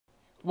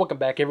Welcome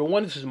back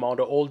everyone, this is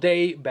Mondo All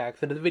Day, back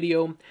to the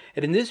video,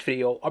 and in this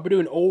video, I'll be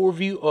doing an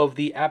overview of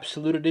the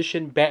Absolute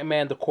Edition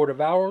Batman The Court of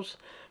Owls,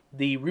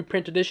 the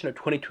reprint edition of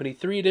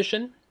 2023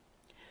 edition.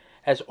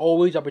 As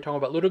always, I'll be talking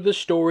about a little of the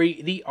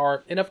story, the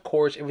art, and of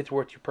course, if it's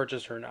worth your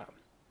purchase or not.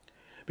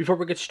 Before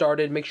we get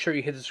started, make sure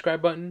you hit the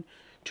subscribe button,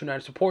 tune on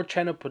to support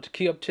channel, to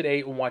keep up to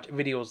date and watch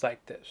videos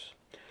like this.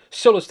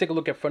 So let's take a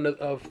look at front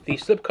of the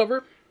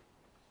slipcover.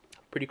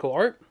 Pretty cool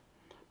art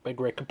by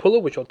Greg Capullo,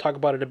 which I'll talk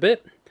about in a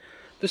bit.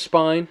 The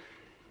spine,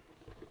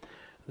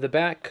 the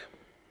back,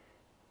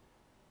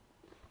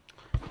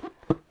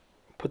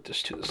 put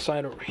this to the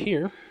side over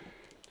here,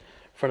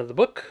 front of the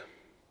book,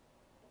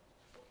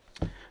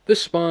 the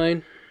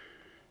spine,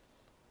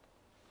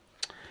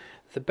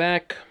 the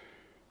back,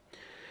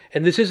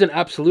 and this is an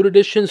Absolute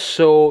Edition,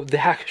 so the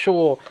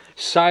actual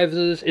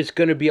sizes is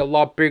going to be a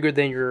lot bigger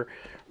than your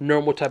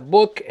normal type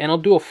book, and I'll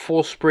do a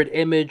full spread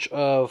image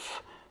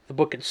of the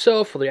book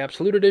itself for the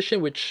Absolute Edition,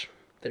 which,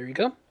 there you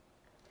go.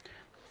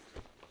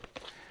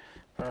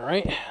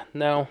 Alright,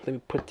 now let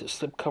me put this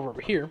slipcover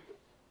over here.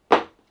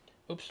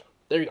 Oops,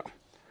 there you go.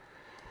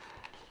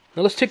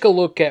 Now let's take a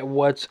look at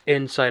what's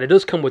inside. It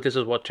does come with this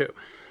as well too.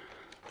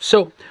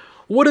 So,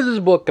 what is this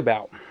book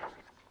about?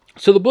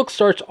 So the book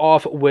starts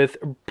off with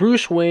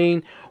Bruce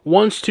Wayne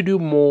wants to do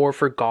more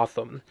for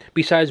Gotham,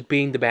 besides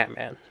being the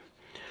Batman.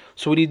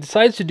 So what he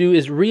decides to do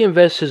is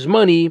reinvest his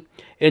money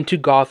into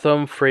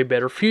Gotham for a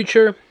better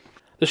future.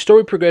 The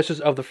story progresses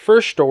of the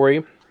first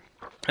story.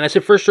 And I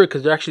said first story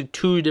because there are actually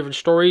two different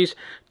stories.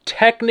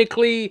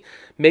 Technically,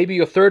 maybe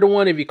a third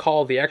one if you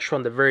call the extra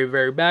on the very,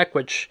 very back,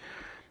 which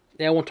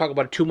I won't talk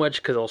about it too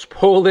much because I'll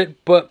spoil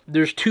it. But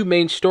there's two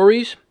main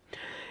stories.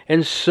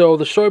 And so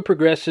the story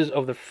progresses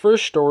of the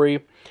first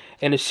story,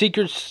 and a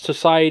secret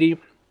society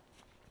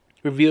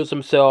reveals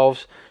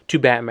themselves to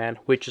Batman,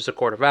 which is the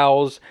Court of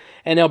Owls.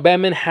 And now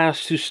Batman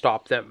has to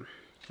stop them.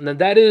 And then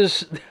that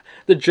is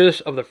the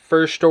gist of the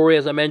first story,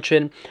 as I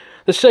mentioned.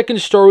 The second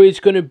story is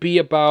going to be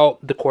about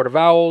the Court of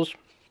Owls,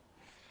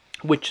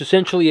 which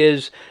essentially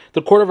is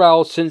the Court of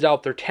Owls sends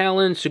out their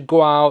talents to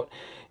go out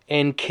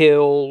and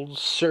kill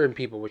certain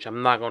people, which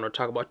I'm not going to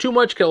talk about too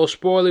much because I'll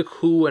spoil it,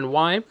 who and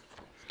why.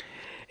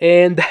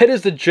 And that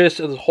is the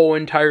gist of the whole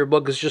entire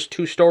book. It's just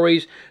two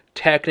stories,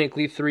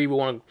 technically three. We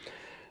want to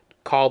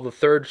call the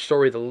third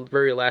story, the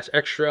very last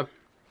extra,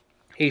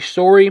 a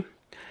story.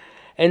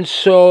 And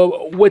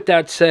so, with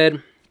that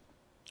said,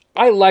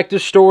 I like the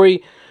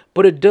story,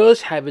 but it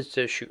does have its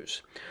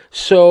issues.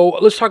 So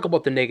let's talk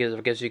about the negatives,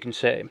 I guess you can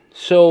say.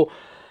 So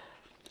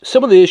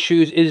some of the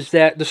issues is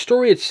that the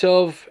story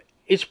itself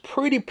is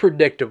pretty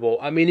predictable.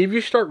 I mean, if you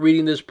start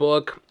reading this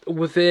book,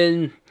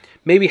 within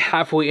maybe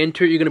halfway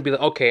into it, you're going to be like,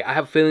 okay, I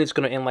have a feeling it's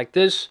going to end like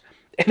this.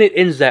 And it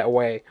ends that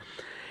way.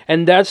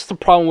 And that's the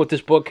problem with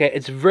this book.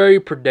 It's very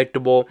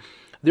predictable.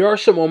 There are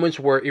some moments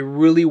where it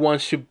really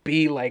wants to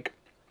be like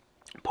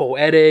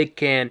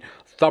poetic and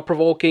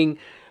thought-provoking,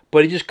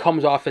 but it just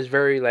comes off as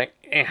very like,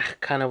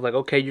 kind of like,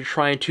 okay, you're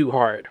trying too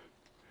hard.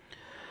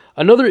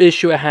 Another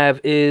issue I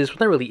have is, well,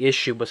 not really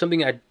issue, but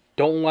something I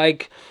don't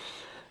like,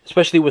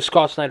 especially with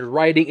Scott Snyder's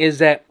writing, is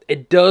that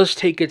it does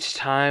take its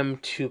time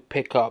to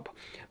pick up.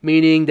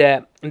 Meaning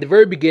that in the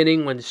very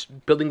beginning, when it's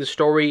building the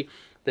story,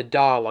 the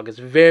dialogue is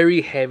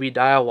very heavy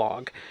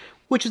dialogue,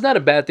 which is not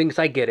a bad thing because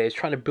I get it. It's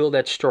trying to build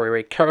that story,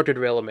 right? Character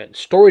development,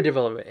 story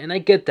development, and I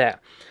get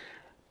that.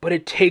 But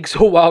it takes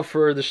a while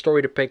for the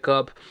story to pick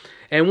up.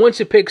 And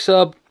once it picks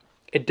up,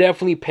 it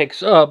definitely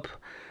picks up,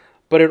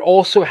 but it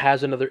also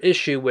has another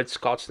issue with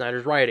Scott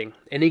Snyder's writing.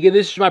 And again,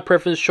 this is my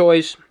preference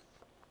choice,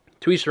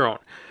 to each their own.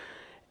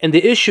 And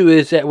the issue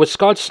is that with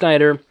Scott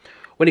Snyder,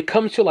 when it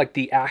comes to like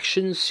the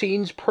action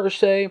scenes per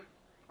se,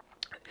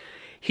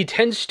 he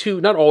tends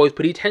to, not always,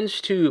 but he tends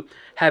to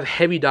have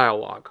heavy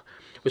dialogue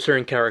with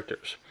certain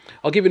characters.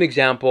 I'll give you an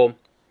example.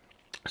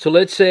 So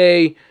let's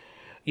say,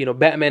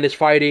 Batman is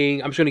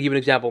fighting, I'm just going to give you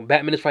an example.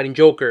 Batman is fighting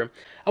Joker.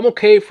 I'm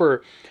okay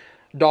for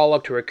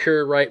dialogue to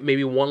occur, right?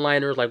 Maybe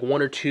one-liners, like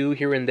one or two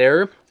here and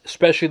there,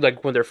 especially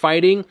like when they're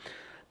fighting.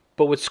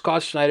 But with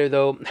Scott Snyder,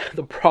 though,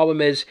 the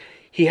problem is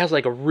he has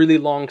like a really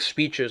long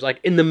speeches, like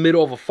in the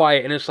middle of a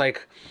fight, and it's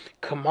like,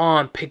 come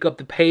on, pick up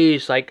the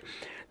pace. Like,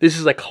 this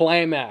is a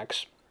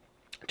climax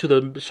to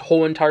the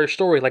whole entire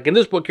story. Like in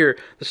this book here,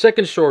 the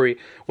second story,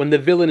 when the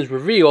villain is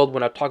revealed,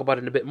 when I talk about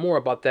it a bit more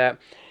about that,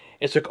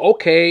 it's like,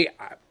 okay,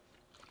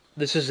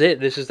 this is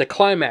it. This is the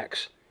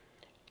climax.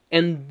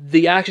 And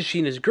the action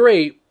scene is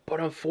great, but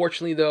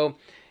unfortunately, though,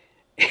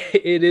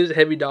 it is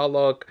heavy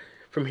dialogue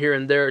from here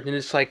and there. And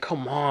it's like,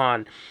 come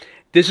on.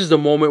 This is the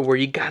moment where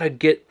you gotta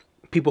get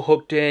people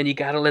hooked in. You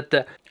gotta let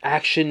the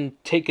action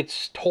take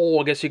its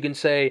toll, I guess you can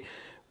say.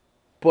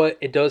 But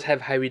it does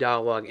have heavy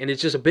dialogue, and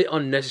it's just a bit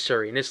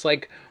unnecessary. And it's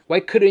like,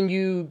 why couldn't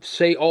you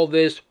say all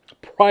this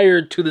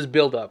prior to this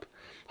build-up?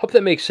 Hope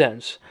that makes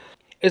sense.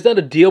 It's not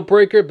a deal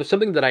breaker, but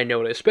something that I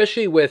noticed,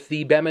 especially with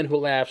the Batman Who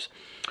Laughs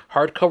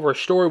hardcover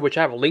story, which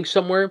I have a link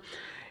somewhere.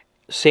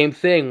 Same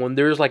thing, when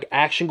there's like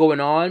action going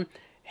on,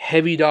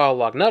 heavy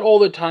dialogue. Not all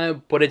the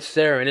time, but it's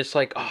there, and it's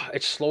like,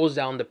 it slows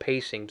down the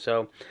pacing.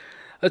 So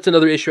That's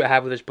another issue I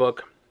have with this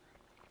book.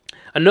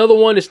 Another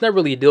one, it's not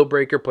really a deal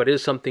breaker, but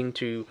is something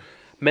to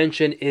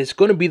mention, is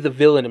going to be the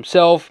villain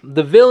himself.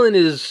 The villain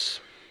is,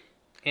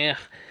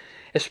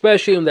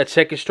 especially in that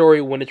second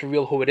story when it's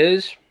revealed who it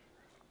is.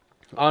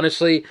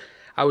 Honestly,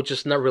 I was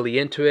just not really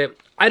into it.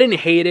 I didn't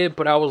hate it,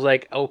 but I was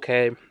like,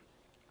 okay,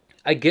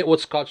 I get what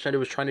Scott Snyder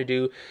was trying to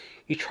do.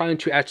 He's trying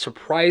to add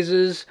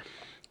surprises,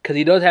 because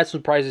he does have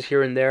surprises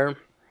here and there.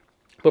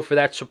 But for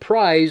that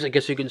surprise, I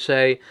guess you can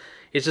say,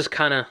 it's just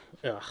kind of,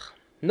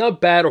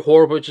 not bad or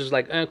horrible, it's just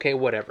like, okay,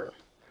 whatever.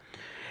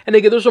 And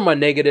again, those are my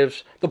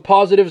negatives. The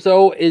positives,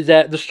 though, is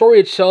that the story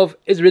itself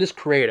is really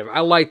creative.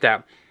 I like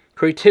that.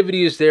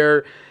 Creativity is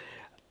there.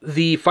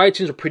 The fight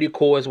scenes are pretty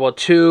cool as well,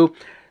 too.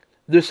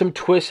 There's some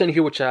twists in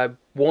here, which I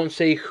won't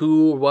say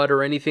who, what,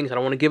 or anything, so I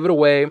don't want to give it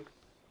away.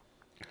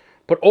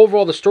 But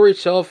overall, the story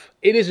itself,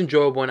 it is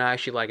enjoyable, and I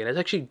actually like it. It's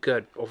actually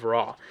good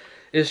overall.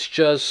 It's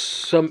just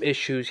some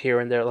issues here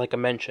and there, like I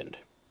mentioned.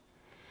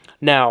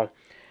 Now,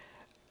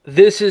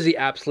 this is the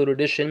Absolute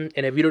Edition,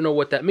 and if you don't know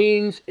what that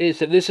means, is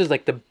that this is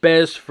like the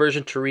best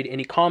version to read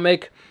any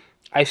comic.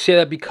 I say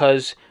that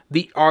because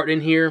the art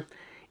in here,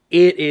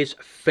 it is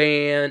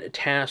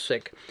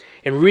fantastic.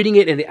 And reading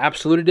it in the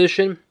Absolute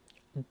Edition,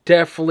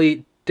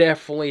 definitely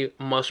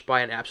must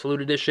buy an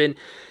Absolute Edition,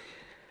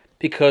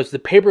 because the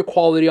paper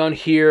quality on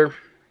here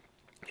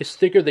is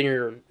thicker than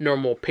your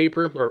normal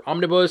paper or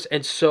omnibus,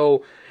 and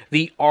so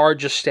the art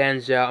just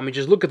stands out. I mean,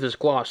 just look at this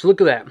gloss. Look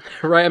at that,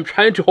 right? I'm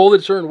trying to hold it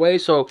a certain way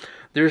so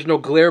there's no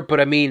glare, but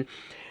I mean,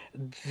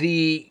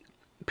 the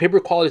paper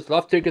quality is a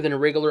lot thicker than a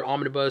regular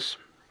omnibus,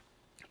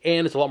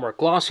 and it's a lot more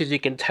glossy, as you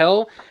can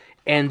tell,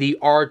 and the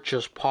art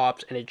just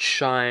pops and it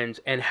shines.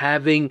 And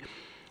having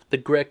the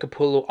Greg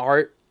Capullo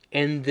art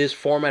in this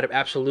format of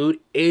Absolute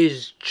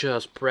is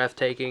just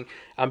breathtaking.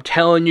 I'm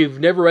telling you, if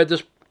you've never read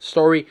this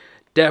story,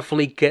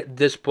 definitely get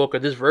this book or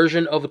this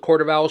version of the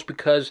Court of Owls,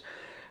 because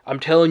I'm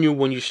telling you,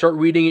 when you start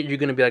reading it, you're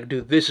going to be like,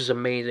 dude, this is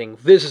amazing.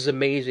 This is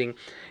amazing.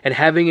 And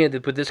having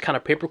it with this kind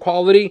of paper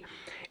quality,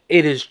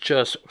 it is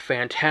just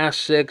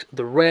fantastic.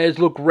 The reds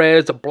look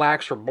reds, the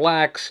blacks are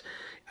blacks.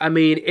 I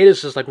mean, it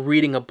is just like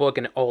reading a book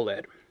in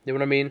OLED. You know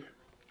what I mean?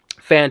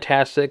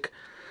 Fantastic.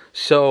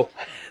 So,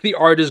 the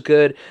art is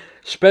good,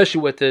 especially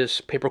with this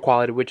paper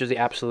quality, which is the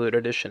Absolute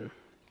Edition.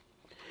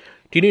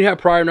 Do you need to have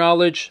prior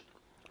knowledge?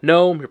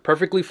 No, you're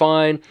perfectly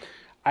fine.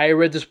 I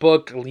read this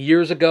book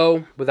years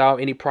ago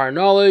without any prior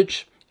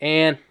knowledge,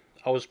 and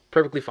I was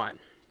perfectly fine.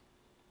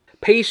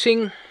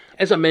 Pacing,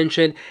 as I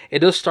mentioned, it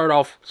does start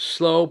off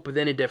slow, but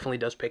then it definitely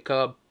does pick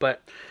up.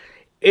 But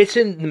it's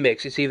in the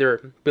mix. It's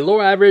either below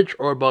average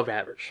or above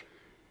average.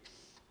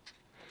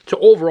 So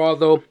overall,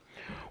 though,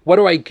 what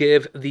do I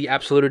give the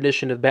Absolute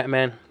Edition of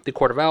Batman, The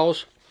Court of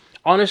Owls?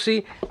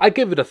 Honestly, I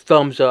give it a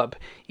thumbs up.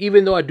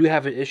 Even though I do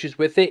have issues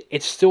with it,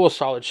 it's still a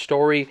solid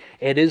story.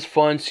 It is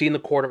fun seeing the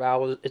Court of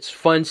Owls. It's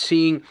fun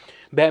seeing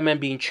Batman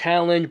being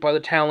challenged by the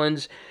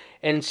Talons.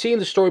 And seeing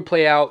the story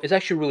play out is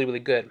actually really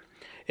good.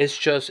 It's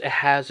just, it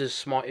has its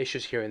small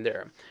issues here and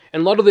there.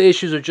 And a lot of the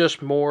issues are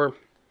just more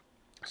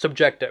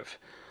subjective.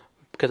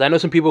 Because I know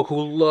some people who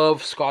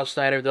love Scott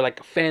Snyder. They're like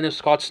a fan of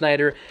Scott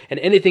Snyder. And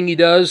anything he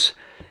does,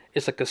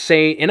 it's like a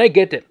saying, and I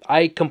get it.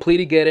 I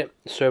completely get it.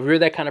 So if you're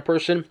that kind of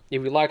person,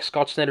 if you like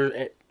Scott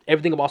Snyder,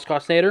 everything about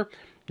Scott Snyder,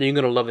 then you're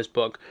going to love his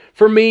book.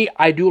 For me,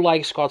 I do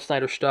like Scott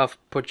Snyder stuff,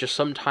 but just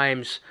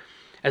sometimes,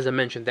 as I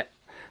mentioned, that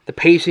the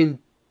pacing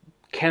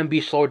can be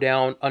slowed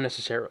down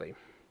unnecessarily.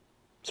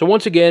 So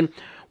once again,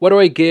 what do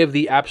I give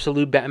the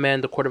Absolute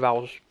Batman, The Court of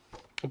Owls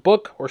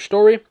book or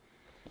story?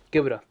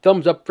 Give it a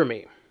thumbs up for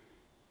me.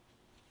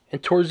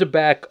 And towards the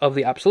back of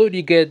the Absolute,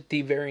 you get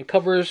the variant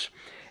covers.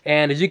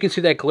 And as you can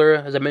see that glare,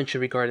 as I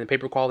mentioned regarding the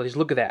paper qualities,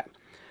 look at that.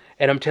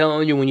 And I'm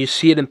telling you, when you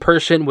see it in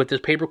person with this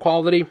paper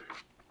quality,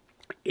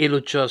 it'll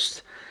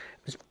just,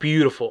 it's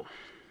beautiful.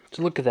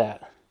 So look at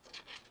that.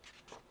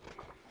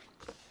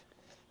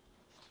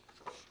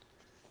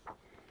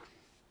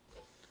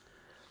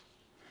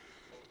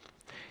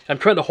 I'm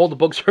trying to hold the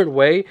book a certain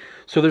way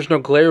so there's no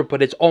glare,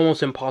 but it's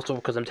almost impossible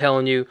because I'm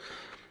telling you,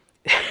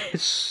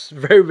 it's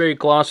very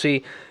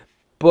glossy,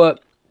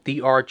 but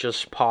the art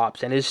just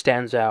pops and it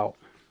stands out.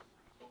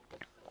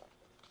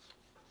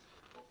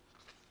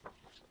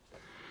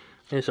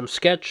 And some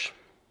sketch.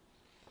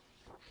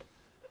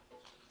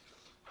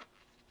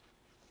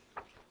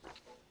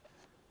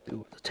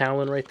 Ooh, the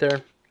Talon right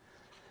there.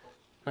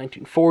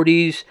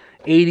 1940s,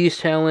 80s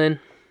Talon.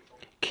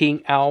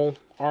 King Owl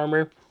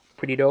armor.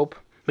 Pretty dope.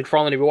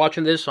 McFarlane, if you're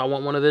watching this, I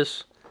want one of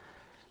this.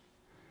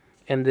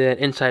 And then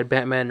inside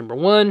Batman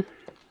 #1.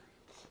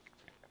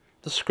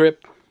 The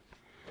script.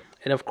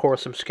 And of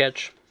course some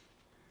sketch.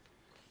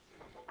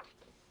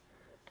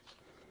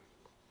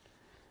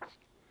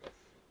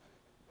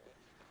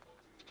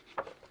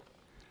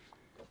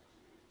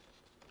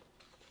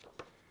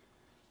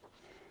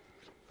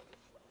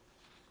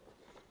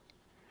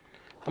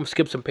 I'm going to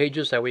skip some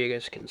pages, that way you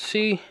guys can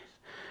see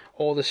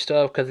all this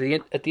stuff, because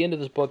at the end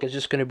of this book is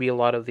just going to be a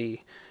lot of the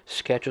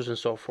sketches and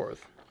so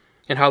forth,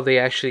 and how they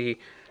actually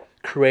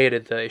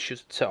created the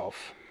issues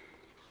itself.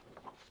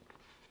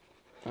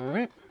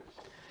 Alright,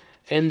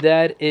 And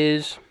that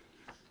is,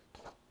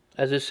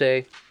 as I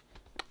say,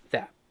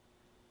 that.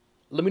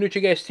 Let me know what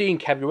you guys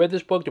think. Have you read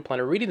this book? Do you plan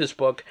on reading this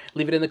book?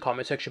 Leave it in the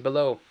comment section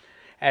below.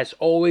 As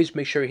always,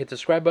 make sure you hit the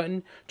subscribe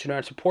button to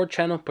not support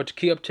channel, but to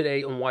keep up to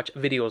date and watch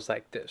videos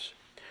like this.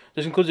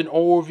 This includes an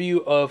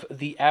overview of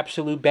the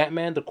Absolute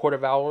Batman, the Court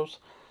of Owls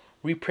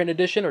reprint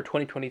edition, or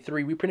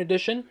 2023 reprint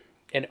edition.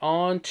 And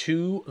on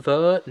to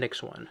the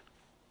next one.